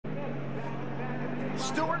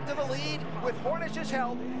Stewart to the lead with Hornish's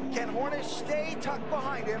help. Can Hornish stay tucked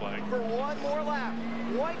behind him for one more lap?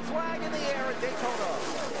 White flag in the air at Daytona.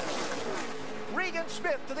 Regan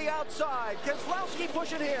Smith to the outside. Keselowski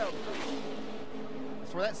pushing him.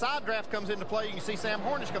 That's where that side draft comes into play. You can see Sam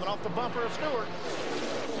Hornish coming off the bumper of Stewart.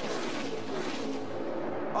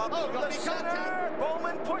 Up through the center.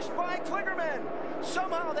 Bowman pushed by Kligerman.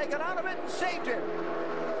 Somehow they got out of it and saved it.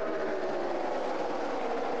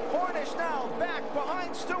 Hornish now back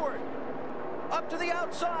behind Stewart. Up to the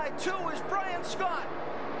outside. 2 is Brian Scott.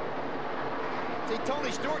 See,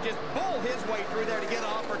 Tony Stewart just bulled his way through there to get an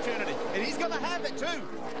opportunity. And he's going to have it, too.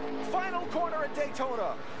 Final corner at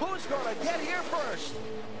Daytona. Who's going to get here first?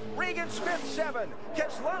 Regan Smith 7,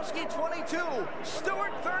 Keselowski 22,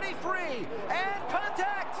 Stewart 33, and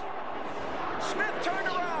contact! Smith turned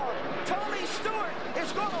around. Tony Stewart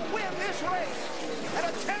is going to win this race. And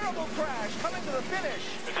a terrible crash coming to the finish.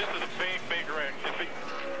 This is a big wreck.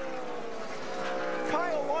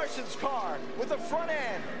 Kyle Larson's car with the front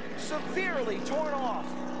end severely torn off.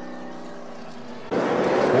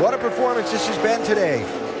 What a performance this has been today.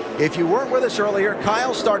 If you weren't with us earlier,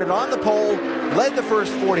 Kyle started on the pole, led the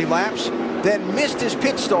first 40 laps, then missed his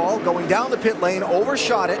pit stall going down the pit lane,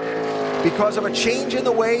 overshot it because of a change in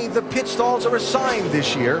the way the pit stalls are assigned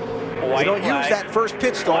this year. They don't use that first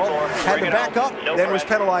pit stall, had to back up, then was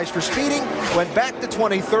penalized for speeding, went back to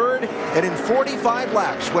 23rd, and in 45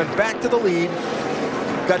 laps went back to the lead.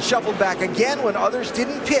 Got shuffled back again when others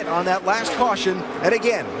didn't pit on that last caution, and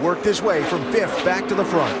again worked his way from 5th back to the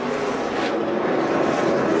front.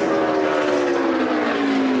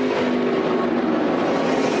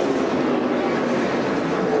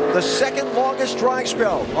 The second longest dry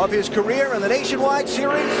spell of his career in the Nationwide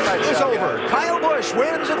Series is over. Kyle Busch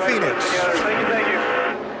wins at Phoenix. Thank you.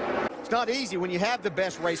 It's not easy when you have the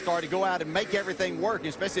best race car to go out and make everything work,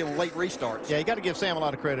 especially in late restarts. Yeah, you got to give Sam a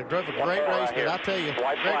lot of credit. Drove a great race, but I tell you,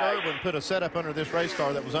 Greg Irwin put a setup under this race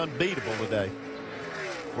car that was unbeatable today.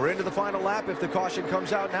 We're into the final lap. If the caution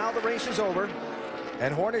comes out now, the race is over.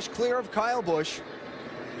 And Hornish clear of Kyle Busch.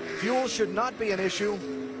 Fuel should not be an issue.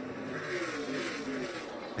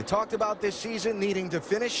 They talked about this season needing to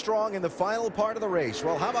finish strong in the final part of the race.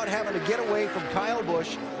 Well, how about having to get away from Kyle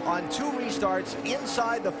Busch on 2 restarts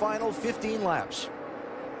inside the final 15 laps?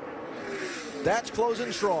 That's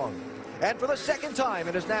closing strong. And for the second time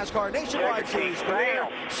in his NASCAR Nationwide Series career,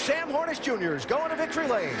 Sam Hornish Jr. is going to victory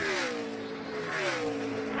lane.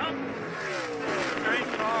 Great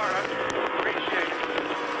car. I appreciate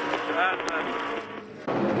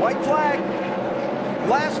it. White flag.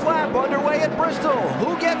 Last lap underway at Bristol.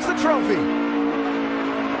 Who gets the trophy?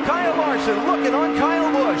 Kyle Larson looking on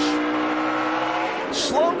Kyle Busch.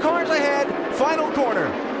 Slow cars ahead, final corner.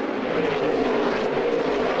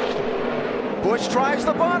 Busch tries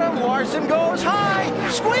the bottom, Larson goes high,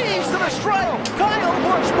 squeeze to the stripe. Kyle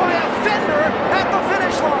Busch by a fender at the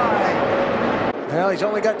finish line. Well, he's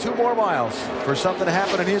only got 2 more miles for something to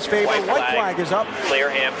happen in his favor. White flag is up. Clear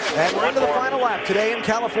him. And we're into the final lap today in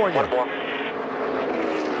California.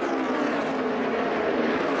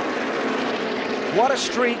 What a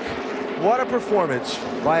streak, what a performance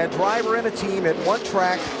by a driver and a team at one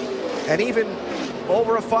track, and even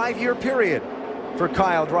over a 5-year period for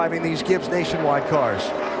Kyle driving these Gibbs Nationwide cars.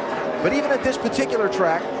 But even at this particular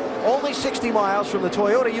track, only 60 miles from the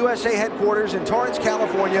Toyota USA headquarters in Torrance,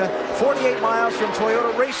 California, 48 miles from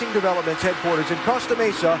Toyota Racing Development's headquarters in Costa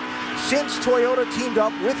Mesa. Since Toyota teamed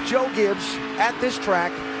up with Joe Gibbs at this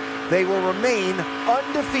track, they will remain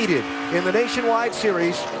undefeated in the Nationwide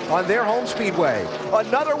Series on their home speedway.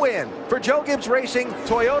 Another win for Joe Gibbs Racing,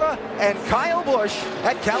 Toyota, and Kyle Busch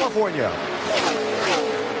at California.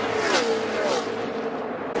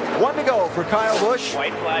 1 to go for Kyle Busch.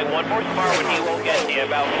 White flag, 1 more smart one. He will get you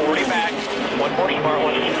about 40 back. 1 more smart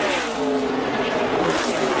one.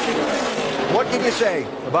 What can you say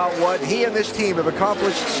about what he and this team have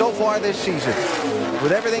accomplished so far this season?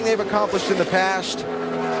 With everything they've accomplished in the past,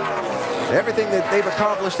 everything that they've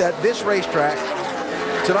accomplished at this racetrack,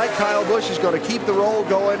 tonight Kyle Busch is going to keep the roll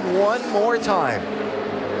going 1 more time.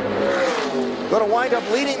 Going to wind up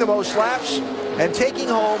leading the most laps and taking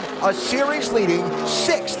home a series-leading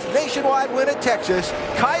 6th nationwide win at Texas.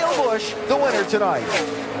 Kyle Busch, the winner tonight.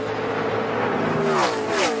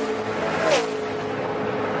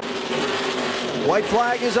 White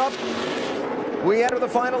flag is up. We enter the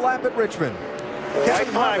final lap at Richmond.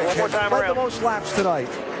 Kevin Harvick has led the most laps tonight,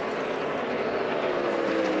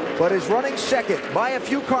 but is running second by a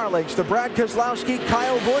few car lengths to Brad Keselowski.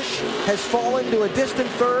 Kyle Busch has fallen to a distant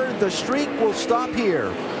 3rd. The streak will stop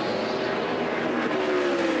here.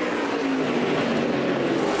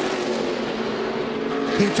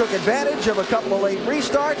 He took advantage of a couple of late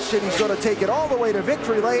restarts, and he's going to take it all the way to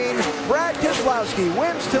victory lane. Brad Keselowski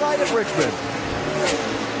wins tonight at Richmond.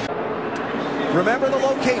 Remember the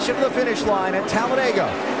location of the finish line at Talladega.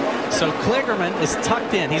 So Kligerman is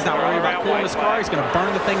tucked in. He's not worried about cooling his car. He's going to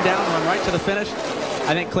burn the thing down and run right to the finish.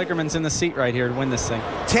 I think Kligerman's in the seat right here to win this thing.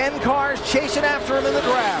 10 cars chasing after him in the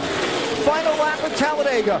draft. Final lap at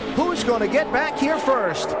Talladega. Who's going to get back here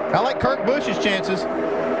first? I like Kurt Busch's chances.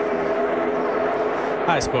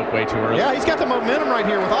 I spoke way too early. Yeah, he's got the momentum right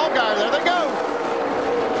here with Allgaier. There they go.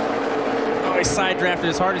 Oh, he side drafted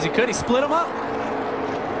as hard as he could. He split them up.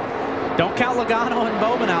 Don't count Logano and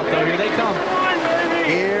Bowman out, though. Here they come.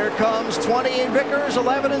 Here comes 20 in Vickers,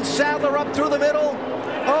 11 in Sadler up through the middle.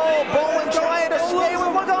 Oh, Bowman trying to stay with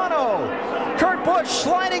Logano. Kurt Busch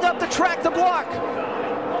sliding up the track to block.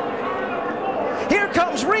 Here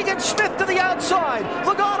comes Regan Smith to the outside.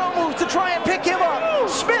 Logano moves to try and pick him up.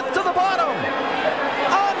 Smith to the bottom.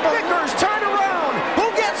 On Vickers, turn around.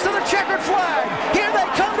 Who gets to the checkered flag? Here they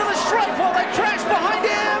come to the stripe while they crash behind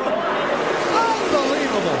him.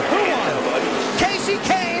 Unbelievable. Who won? Casey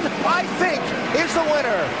Kane, I think, is the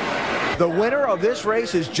winner. The winner of this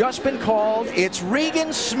race has just been called. It's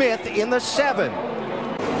Regan Smith in the 7.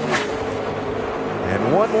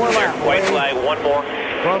 And one more lap. White flag, one more.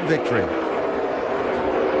 From victory.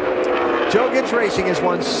 Joe Gibbs Racing has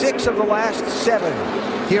won 6 of the last 7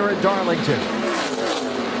 here at Darlington.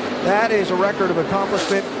 That is a record of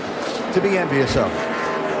accomplishment to be envious of.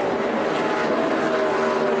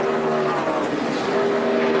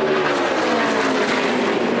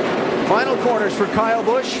 Final corners for Kyle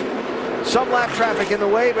Busch. Some lap traffic in the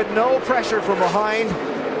way, but no pressure from behind.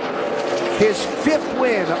 His 5th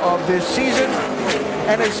win of this season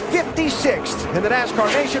and his 56th in the NASCAR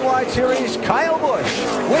Nationwide Series. Kyle Busch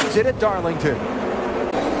wins it at Darlington.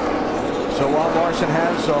 So Rob Larson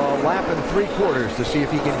has a lap and 3/4 to see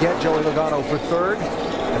if he can get Joey Logano for 3rd.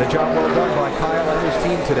 And a job well done by Kyle and his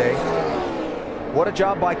team today. What a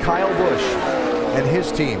job by Kyle Busch and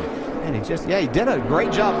his team. And he did a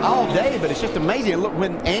great job all day, but it's just amazing. Look,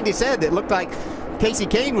 when Andy said it looked like Casey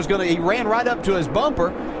Kane was going to, he ran right up to his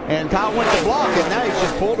bumper, and Kyle went to block, and now he's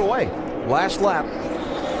just pulled away. Last lap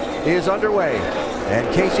is underway,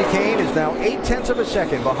 and Casey Kane is now 0.8 of a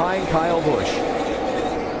second behind Kyle Busch.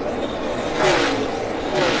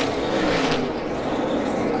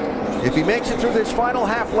 If he makes it through this final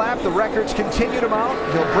half lap, the records continue to mount.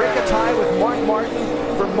 He'll break a tie with Mark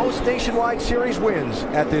Martin for most Nationwide Series wins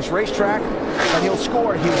at this racetrack, and he'll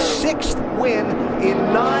score his 6th win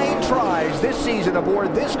in 9 tries this season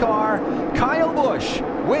aboard this car. Kyle Busch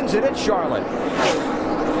wins it at Charlotte.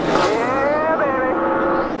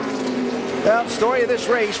 The story of this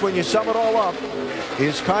race, when you sum it all up,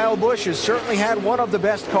 is Kyle Busch has certainly had one of the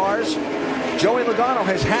best cars. Joey Logano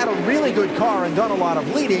has had a really good car and done a lot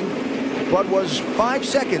of leading, but was 5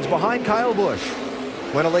 seconds behind Kyle Busch.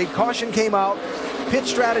 When a late caution came out, pit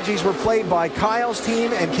strategies were played by Kyle's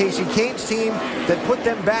team and Casey Kane's team that put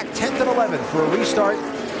them back 10th and 11th for a restart.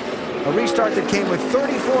 A restart that came with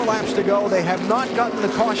 34 laps to go. They have not gotten the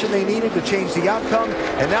caution they needed to change the outcome.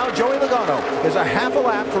 And now Joey Logano is a half a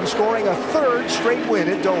lap from scoring a 3rd straight win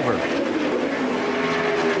at Dover.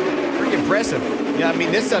 Pretty impressive. Yeah, I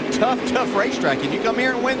mean, this is a tough racetrack. If you come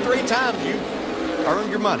here and win 3 times, you've earned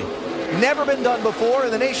your money. Never been done before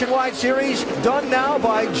in the Nationwide Series. Done now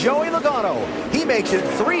by Joey Logano. He makes it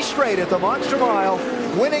 3 straight at the Monster Mile,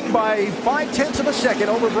 winning by 0.5 of a second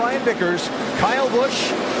over Brian Vickers. Kyle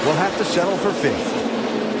Busch will have to settle for 5th.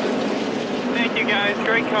 Thank you, guys.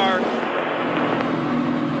 Great car.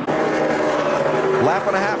 Lap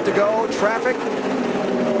and a half to go. Traffic.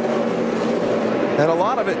 And a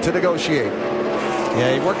lot of it to negotiate.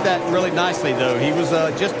 Yeah, he worked that really nicely, though. He was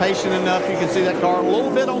just patient enough. You can see that car a little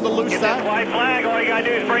bit on the loose Get side. that white flag. All you got to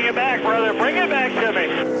do is bring it back, brother. Bring it back to me.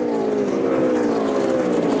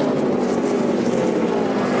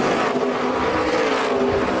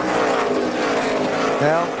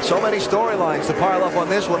 Now, so many storylines to pile up on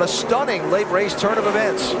this one. A stunning late race turn of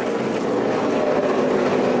events.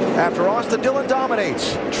 After Austin Dillon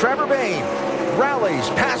dominates, Trevor Bayne rallies,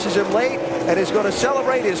 passes him late, and is going to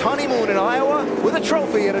celebrate his honeymoon in Iowa with a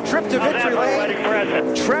trophy and a trip to victory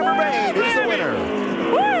lane. Trevor Bayne is the winner.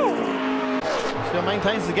 Woo! Still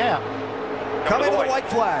maintains the gap. Coming to the white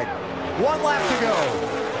flag. 1 lap to go.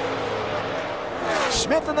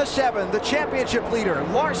 Smith in the 7, the championship leader.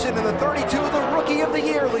 Larson in the 32, the Rookie of the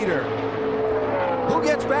Year leader. Who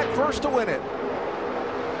gets back first to win it?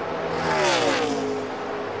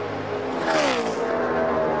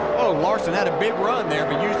 Oh, Larson had a big run there,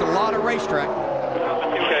 but used a lot of racetrack.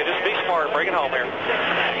 Okay, just be smart. Bring it home here. 6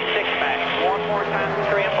 back. 1 more time,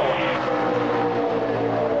 3 and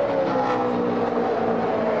 4.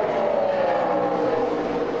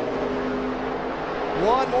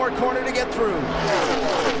 one more corner to get through.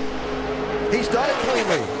 He's done it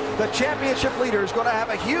cleanly. The championship leader is going to have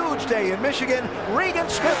a huge day in Michigan. Regan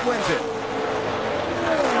Smith wins it.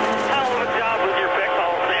 Hell of a job with your pick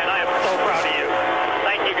calls, man. I am so proud of you.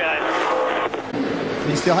 Thank you, guys.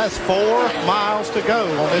 He still has 4 miles to go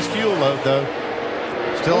on this fuel load, though.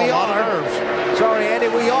 Still a lot of nerves. Sorry, Andy,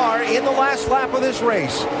 we are in the last lap of this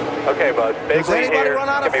race. Okay, bud. Does anybody run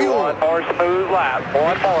out of fuel? One more smooth lap.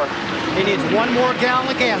 One more. He needs 1 more gallon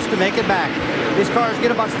of gas to make it back. These cars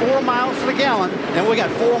get about 4 miles to the gallon, and we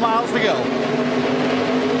got 4 miles to go.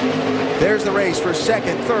 There's the race for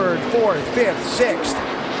second, third, fourth, fifth, sixth.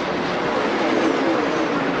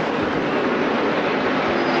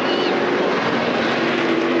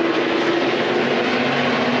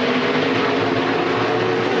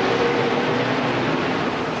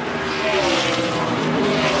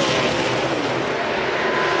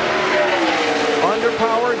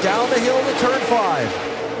 Underpower down the hill to turn 5.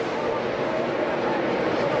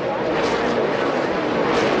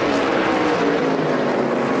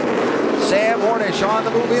 Sam Hornish on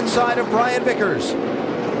the move inside of Brian Vickers.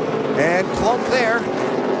 And Klunk there.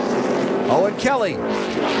 Owen Kelly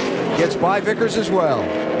gets by Vickers as well.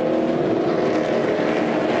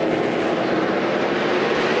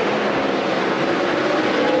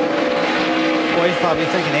 Boy, he's probably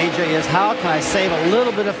thinking, AJ, is how can I save a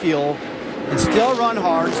little bit of fuel and still run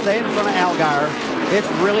hard, stay in front of Allgaier? It's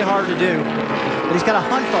really hard to do. But he's got a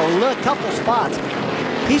hunt for a couple spots.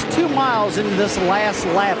 He's 2 miles into this last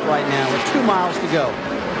lap right now with 2 miles to go.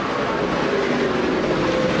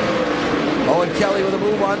 Owen Kelly with a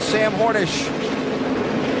move on Sam Hornish.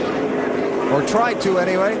 Or tried to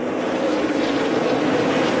anyway.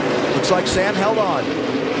 Looks like Sam held on.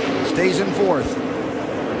 Stays in 4th.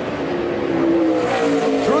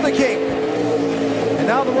 Through the kink. And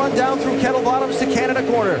now the run down through Kettle Bottoms to Canada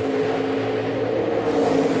Corner.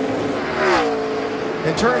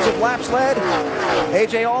 In terms of laps led,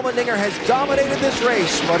 A.J. Allmendinger has dominated this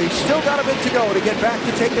race, but he's still got a bit to go to get back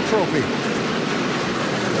to take the trophy.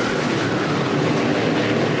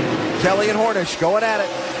 Kelly and Hornish going at it.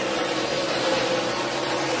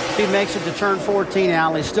 If he makes it to turn 14,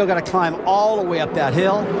 Al, he's still got to climb all the way up that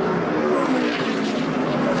hill.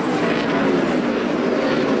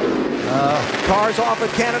 Cars off at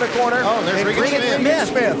Canada Corner. Oh, there's Regan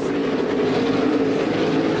Smith.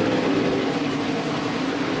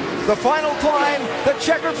 The final climb, the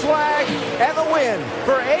checkered flag, and the win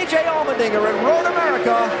for A.J. Allmendinger in Road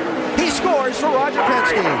America. He scores for Roger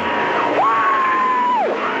Penske.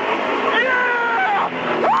 Yeah!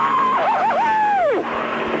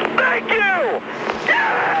 Thank you!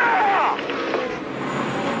 Yeah!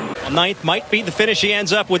 9th might be the finish he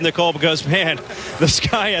ends up with, Nicole, because, man, the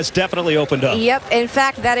sky has definitely opened up. Yep. In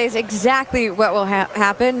fact, that is exactly what will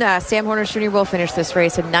happen. Sam Hornish Jr. will finish this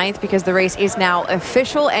race in 9th because the race is now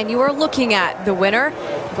official, and you are looking at the winner.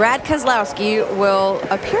 Brad Keselowski will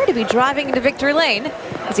appear to be driving into victory lane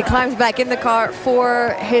as he climbs back in the car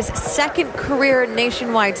for his 2nd career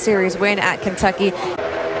Nationwide Series win at Kentucky.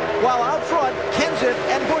 While out front, Kenseth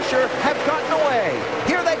and Buescher have gotten away.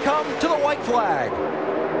 Here they come to the white flag.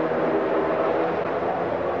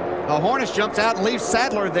 Hornish jumps out and leaves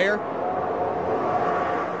Sadler there.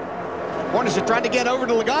 Hornish is trying to get over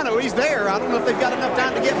to Logano. He's there. I don't know if they've got enough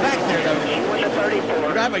time to get back there, though. We're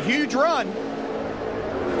going to have a huge run.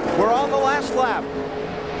 We're on the last lap.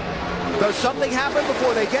 Does something happen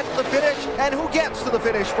before they get to the finish? And who gets to the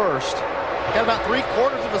finish first? Got about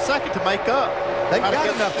 3/4 of a second to make up. They've got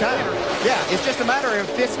enough time. Yeah, it's just a matter of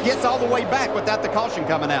if this gets all the way back without the caution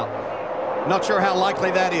coming out. Not sure how likely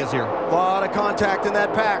that is here. A lot of contact in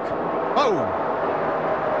that pack. Oh,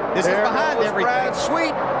 this is behind everything. Brad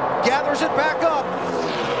Sweet gathers it back up.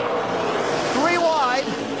 3 wide,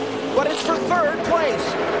 but it's for 3rd place.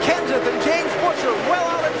 Kenseth and James Buescher well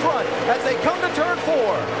out in front as they come to turn 4.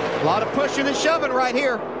 A lot of pushing and shoving right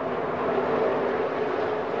here.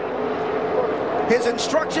 His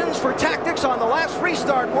instructions for tactics on the last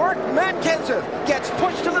restart work. Matt Kenseth gets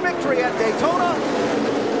pushed to the victory at Daytona.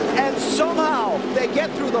 And somehow they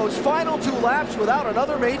get through those final 2 laps without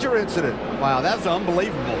another major incident. Wow, that's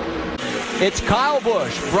unbelievable. It's Kyle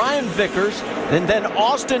Busch, Brian Vickers, and then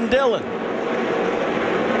Austin Dillon.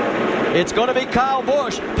 It's going to be Kyle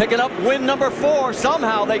Busch picking up win number 4.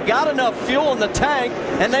 Somehow they got enough fuel in the tank,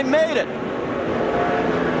 and they made it.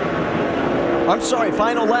 I'm sorry,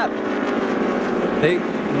 final lap. They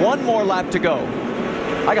 1 more lap to go.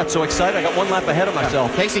 I got so excited, I got 1 lap ahead of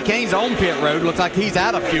myself. Casey Kane's on pit road. Looks like he's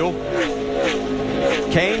out of fuel.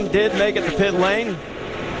 Kane did make it to pit lane.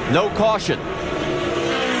 No caution.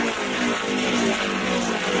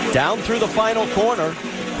 Down through the final corner.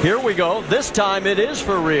 Here we go. This time it is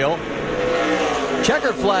for real.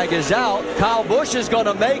 Checkered flag is out. Kyle Busch is going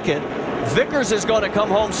to make it. Vickers is going to come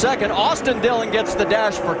home second. Austin Dillon gets the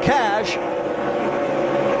dash for cash.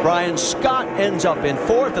 Brian Scott ends up in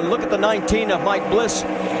fourth. And look at the 19 of Mike Bliss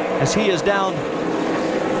as he is down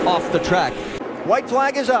off the track. White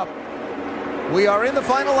flag is up. We are in the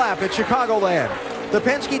final lap at Chicagoland. The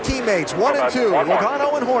Penske teammates, 1 and 2,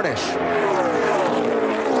 Logano and Hornish.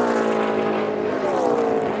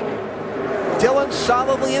 Dillon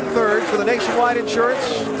solidly in third for the Nationwide Insurance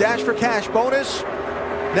Dash for Cash bonus.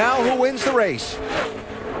 Now who wins the race?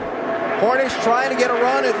 Hornish trying to get a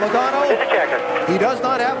run at Logano. He does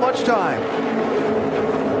not have much time.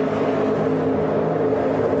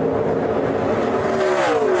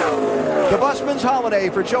 The busman's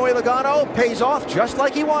holiday for Joey Logano pays off just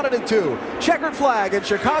like he wanted it to. Checkered flag and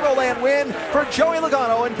Chicagoland win for Joey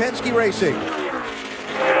Logano and Penske Racing.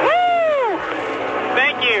 Woo!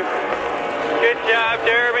 Thank you. Good job,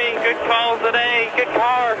 Jeremy. Good calls today. Good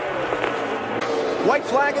car. White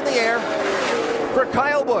flag in the air for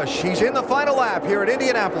Kyle Busch. He's in the final lap here at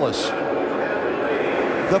Indianapolis.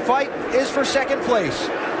 The fight is for second place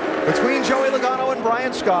between Joey Logano and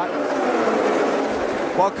Brian Scott,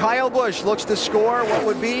 while Kyle Busch looks to score what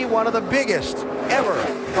would be one of the biggest ever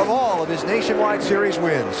of all of his Nationwide Series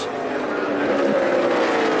wins.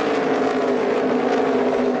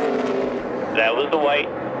 That was the white.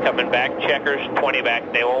 Coming back, checkers, 20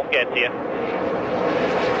 back. They won't get to you.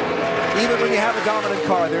 Even when you have a dominant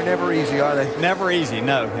car, they're never easy, are they? Never easy,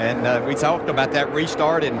 no. And we talked about that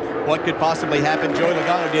restart and what could possibly happen. Joey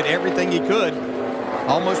Logano did everything he could.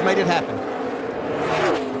 Almost made it happen.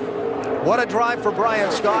 What a drive for Brian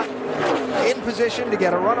Scott. In position to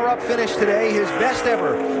get a runner-up finish today, his best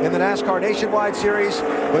ever in the NASCAR Nationwide Series.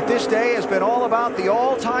 But this day has been all about the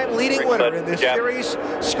all-time leading winner in this series,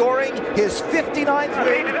 scoring his 59th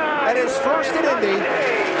win and his first in Indy.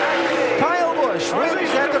 Kyle Busch wins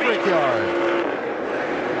at the Brickyard.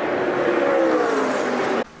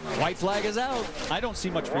 White flag is out. I don't see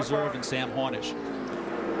much reserve in Sam Hornish.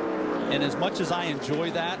 And as much as I enjoy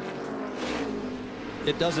that,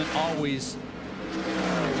 it doesn't always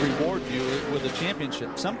reward you with a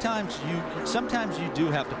championship. Sometimes you do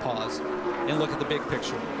have to pause and look at the big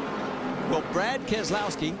picture. Well, Brad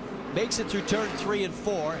Keselowski makes it through turn 3 and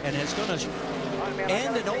 4 and is going to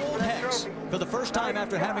end an old hex. For the first time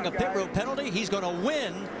after having a pit road penalty, he's going to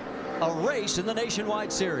win a race in the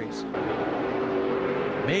Nationwide Series.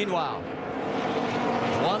 Meanwhile,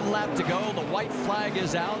 1 lap to go. The white flag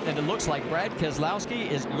is out, and it looks like Brad Keselowski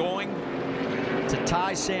is going to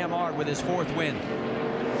tie Sam Ard with his 4th win.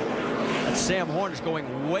 That's Sam Hornish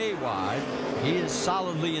going way wide. He is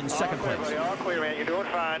solidly in second place. All clear, man. You're doing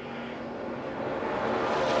fine.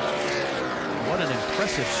 What an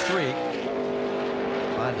impressive streak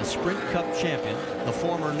by the Sprint Cup champion, the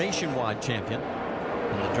former Nationwide champion,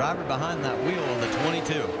 and the driver behind that wheel of the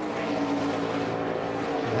 22.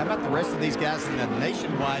 How about the rest of these guys in the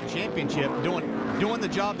Nationwide Championship doing the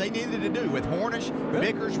job they needed to do with Hornish,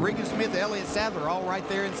 Vickers, Regan Smith, Elliott Sadler all right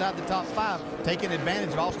there inside the top 5, taking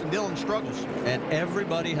advantage of Austin Dillon's struggles. And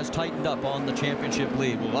everybody has tightened up on the championship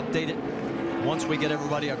lead. We'll update it once we get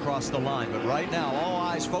everybody across the line. But right now, all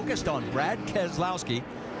eyes focused on Brad Keselowski.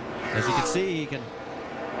 As you can see, he can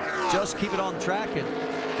just keep it on track, and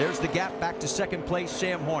there's the gap back to second place,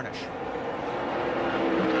 Sam Hornish.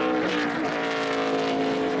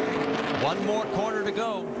 1 more corner to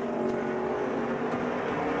go.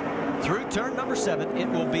 Through turn number 7, it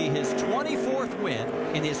will be his 24th win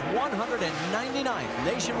in his 199th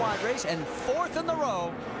Nationwide race and 4th in the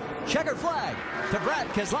row. Checkered flag to Brad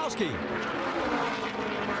Keselowski.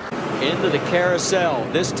 Into the carousel.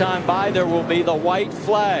 This time by there will be the white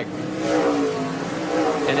flag.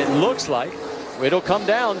 And it looks like it'll come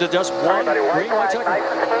down to just 1 green white checker.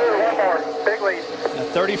 Big lead.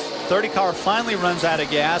 The 30 car finally runs out of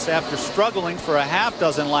gas after struggling for a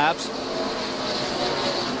half-dozen laps.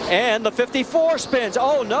 And the 54 spins.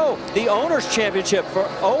 Oh no, the Owners' Championship for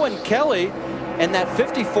Owen Kelly, and that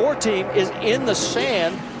 54 team is in the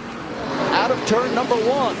sand out of turn number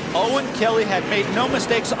 1. Owen Kelly had made no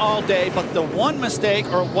mistakes all day, but the one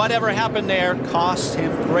mistake or whatever happened there cost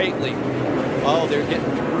him greatly. Oh, they're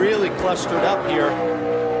getting really clustered up here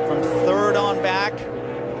from 3rd on back.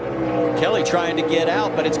 Kelly trying to get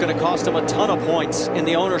out, but it's going to cost him a ton of points in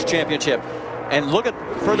the Owners' Championship. And look at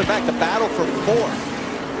further back, the battle for 4th.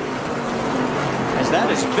 As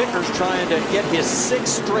that is Vickers trying to get his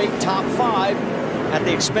 6th straight top 5 at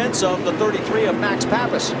the expense of the 33 of Max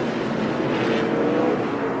Pappas.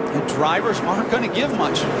 The drivers aren't going to give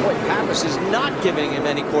much. Boy, Pappas is not giving him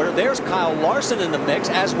any quarter. There's Kyle Larson in the mix,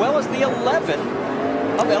 as well as the 11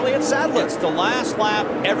 of Elliott Sadler. It's the last lap.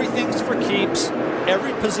 Everything's for keeps.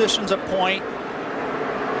 Every position's a point.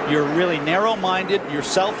 You're really narrow-minded. You're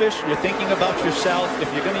selfish. You're thinking about yourself.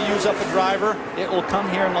 If you're going to use up a driver, it will come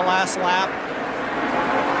here in the last lap.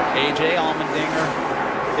 A.J.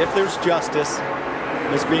 Allmendinger, if there's justice,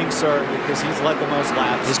 is being served because he's led the most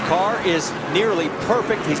laps. His car is nearly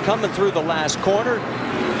perfect. He's coming through the last corner.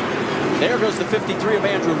 There goes the 53 of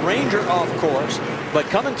Andrew Ranger off course, but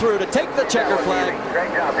coming through to take the checker flag.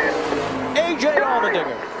 Great job, man. A.J.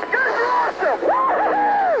 Allmendinger.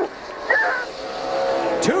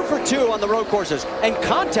 2 for 2 on the road courses, and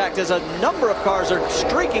contact as a number of cars are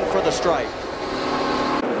streaking for the stripe.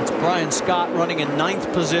 It's Brian Scott running in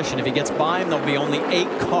 9th position. If he gets by him, there'll be only 8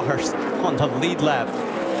 cars on the lead lap.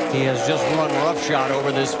 He has just run roughshod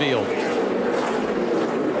over this field.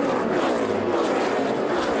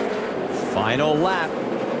 Final lap,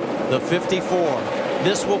 the 54.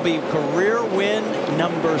 This will be career win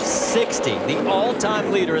number 60, the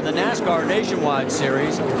all-time leader in the NASCAR Nationwide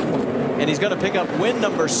Series. And he's going to pick up win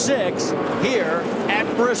number 6 here at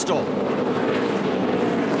Bristol.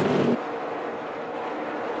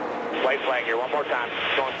 White flag here, one more time.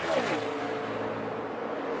 Go on.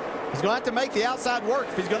 He's going to have to make the outside work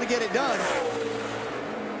if he's going to get it done.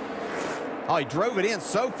 Oh, he drove it in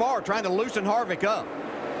so far trying to loosen Harvick up.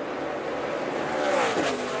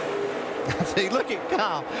 See, look at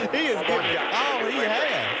Kyle. He is giving you all he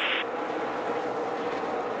has.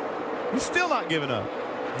 He's still not giving up.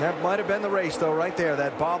 That might have been the race, though, right there.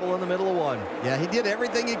 That bobble in the middle of one. Yeah, he did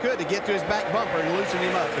everything he could to get to his back bumper and loosen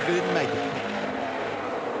him up, but didn't make it.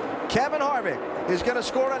 Kevin Harvick is going to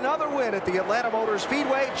score another win at the Atlanta Motor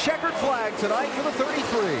Speedway. Checkered flag tonight for the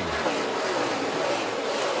 33.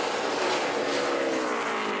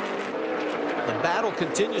 The battle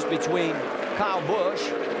continues between Kyle Busch,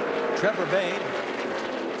 Trevor Bayne,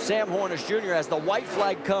 Sam Hornish Jr. as the white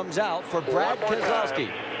flag comes out for Brad Keselowski.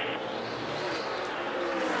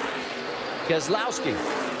 Keselowski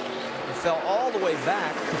fell all the way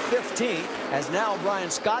back to 15th as now Brian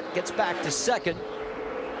Scott gets back to 2nd.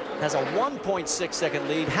 Has a 1.6 second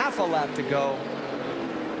lead, half a lap to go.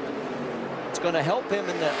 It's going to help him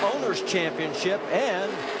in the Owners' Championship,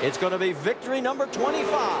 and it's going to be victory number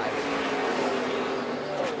 25.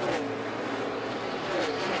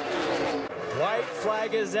 White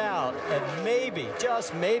flag is out, and maybe,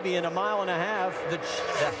 just maybe in a mile and a half, the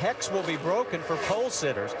hex will be broken for pole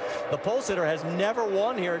sitters. The pole sitter has never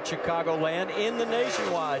won here at Chicagoland in the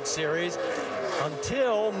Nationwide Series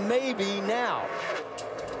until maybe now.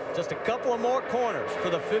 Just a couple of more corners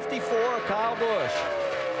for the 54 of Kyle Busch.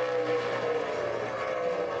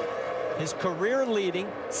 His career leading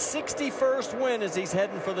 61st win as he's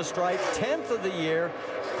heading for the stripe, 10th of the year,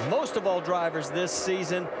 most of all drivers this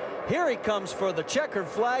season. Here he comes for the checkered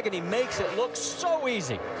flag, and he makes it look so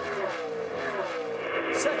easy.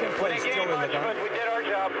 Second place, Joey Logano. We did our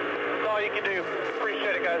job. That's all you can do.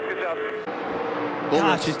 Appreciate it, guys. Good job.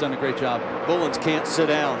 Gosh, he's done a great job. Bullens can't sit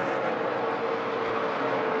down.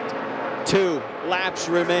 2 laps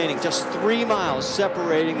remaining, just 3 miles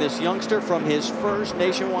separating this youngster from his first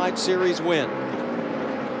Nationwide Series win.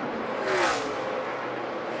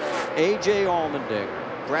 A.J. Allmendinger,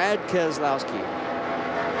 Brad Keselowski.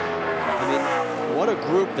 I mean, what a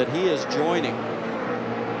group that he is joining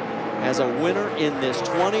as a winner in this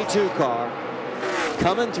 22 car.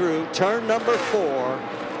 Coming through turn number 4.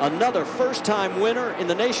 Another first-time winner in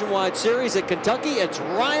the Nationwide Series at Kentucky. It's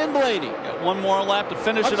Ryan Blaney. Got one more lap to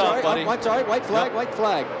finish it off, buddy. I'm sorry, white flag, yep. White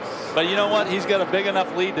flag. But you know what? He's got a big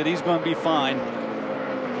enough lead that he's going to be fine.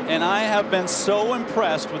 And I have been so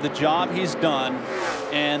impressed with the job he's done.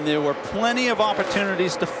 And there were plenty of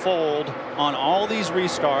opportunities to fold on all these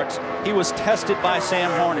restarts. He was tested by Sam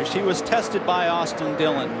Hornish. He was tested by Austin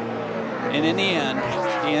Dillon. And in the end,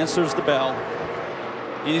 he answers the bell.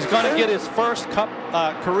 And he's going to get his first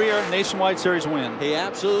career Nationwide Series win. He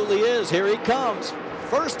absolutely is. Here he comes.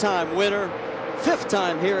 First-time winner. 5th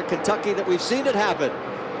time here at Kentucky that we've seen it happen.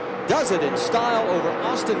 Does it in style over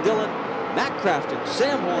Austin Dillon, Matt Crafton,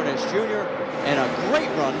 Sam Hornish Jr., and a great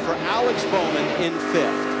run for Alex Bowman in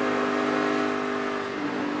 5th.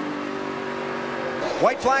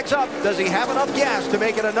 White flag's up. Does he have enough gas to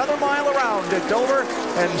make it another mile around at Dover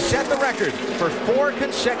and set the record for 4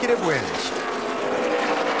 consecutive wins?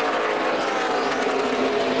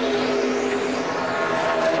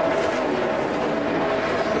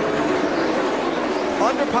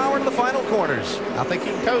 Underpowered in the final corners. I think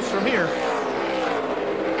he can coast from here.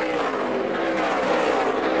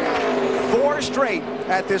 4 straight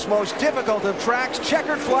at this most difficult of tracks.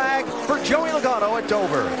 Checkered flag for Joey Logano at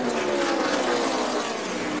Dover.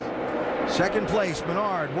 Second place,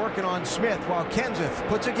 Menard working on Smith while Kenseth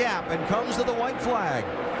puts a gap and comes to the white flag.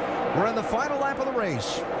 We're in the final lap of the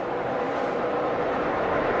race.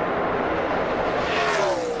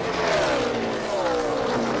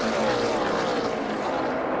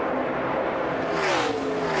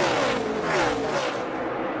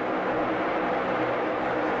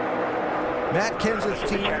 Matt Kenseth's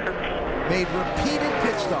team made repeated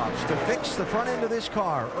pit stops to fix the front end of this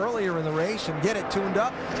car earlier in the race and get it tuned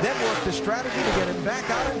up, then work the strategy to get him back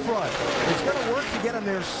out in front. It's going to work to get him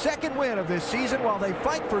their second win of this season while they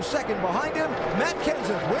fight for second behind him. Matt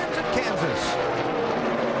Kenseth wins at Kansas.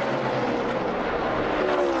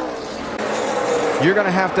 You're going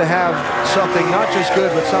to have something not just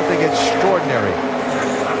good, but something extraordinary,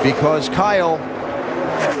 because Kyle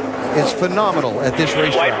is phenomenal at this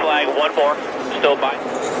racetrack. White flag, 1 more, still by.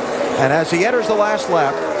 And as he enters the last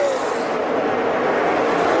lap,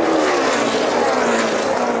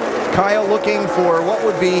 Kyle looking for what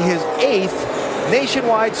would be his 8th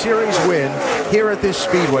Nationwide Series win here at this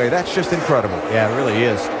speedway. That's just incredible. Yeah, it really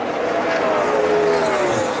is.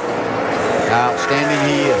 Outstanding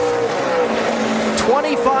he is.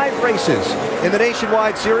 25 races in the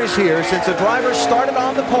Nationwide Series here since the driver started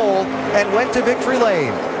on the pole and went to victory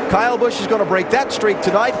lane. Kyle Busch is going to break that streak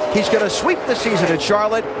tonight. He's going to sweep the season at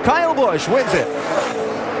Charlotte. Kyle Busch wins it.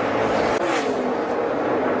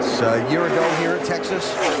 It's a year ago here at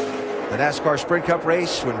Texas, the NASCAR Sprint Cup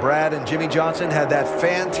race, when Brad and Jimmy Johnson had that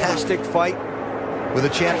fantastic fight with a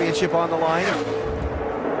championship on the line.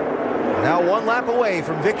 Now 1 lap away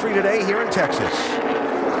from victory today here in Texas.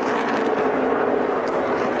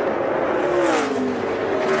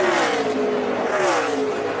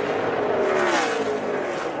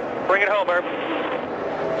 Bring it home, Herb.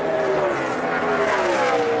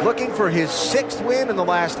 Looking for his 6th win in the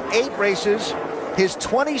last 8 races, his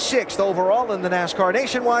 26th overall in the NASCAR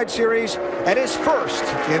Nationwide Series, and his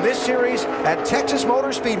 1st in this series at Texas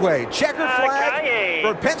Motor Speedway. Checkered flag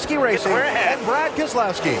for Penske Racing and Brad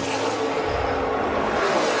Keselowski.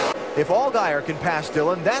 If Allgaier can pass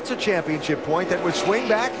Dillon, that's a championship point that would swing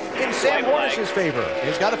back in Sam Hornish's favor.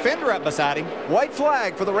 He's got a fender up beside him. White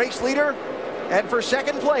flag for the race leader and for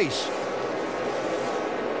second place.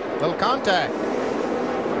 Little contact.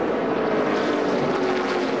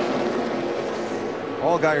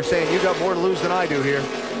 Allgaier saying, you got more to lose than I do here.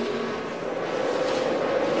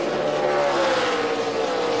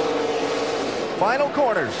 Final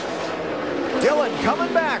corners. Dillon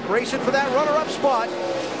coming back, racing for that runner-up spot.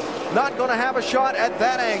 Not going to have a shot at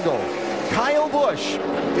that angle. Kyle Busch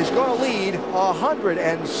is going to lead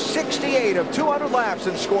 168 of 200 laps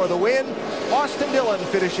and score the win. Austin Dillon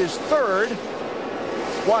finishes 3rd.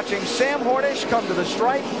 Watching Sam Hornish come to the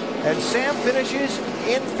stripe, and Sam finishes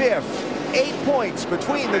in 5th. 8 points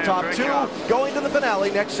between the top 2 going to the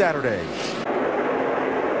finale next Saturday.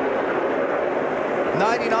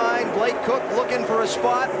 99, Blake Cook looking for a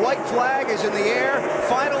spot. White flag is in the air.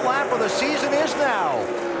 Final lap of the season is now.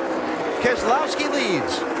 Keselowski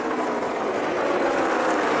leads.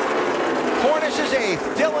 Hornish is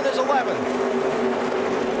 8th. Dillon is 11th.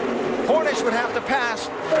 Hornish would have to pass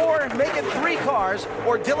 4, make it 3 cars,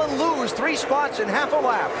 or Dillon lose 3 spots in half a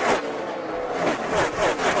lap.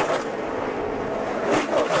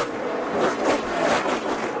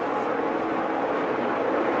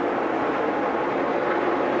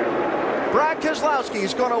 Brad Keselowski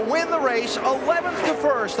is going to win the race, 11th to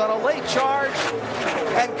 1st on a late charge.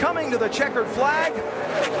 And coming to the checkered flag,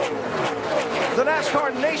 the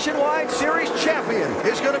NASCAR Nationwide Series champion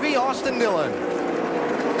is going to be Austin Dillon.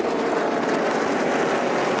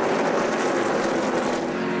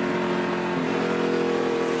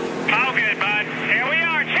 All good, bud. Here we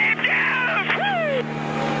are, champions! Woo!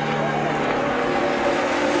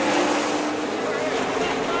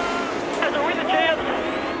 Are we the champs?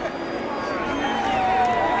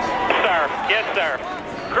 Sir, yes, sir.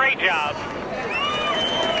 Great job.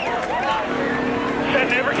 And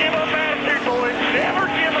never give up attitude, boys. Never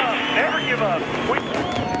give up. Never give up.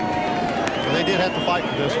 So they did have to fight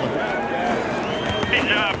for this one. Good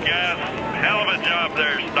job, guys. Hell of a job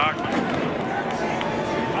there, Stock.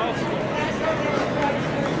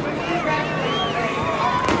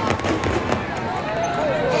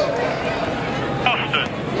 Austin.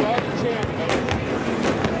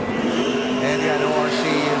 And yeah, I know RC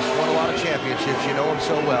has won a lot of championships. You know him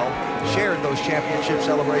so well. Shared those championship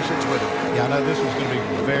celebrations with him. Yeah, I know this one's going to be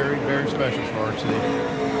very, very special for RC.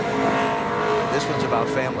 This one's about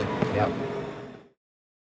family. Yep.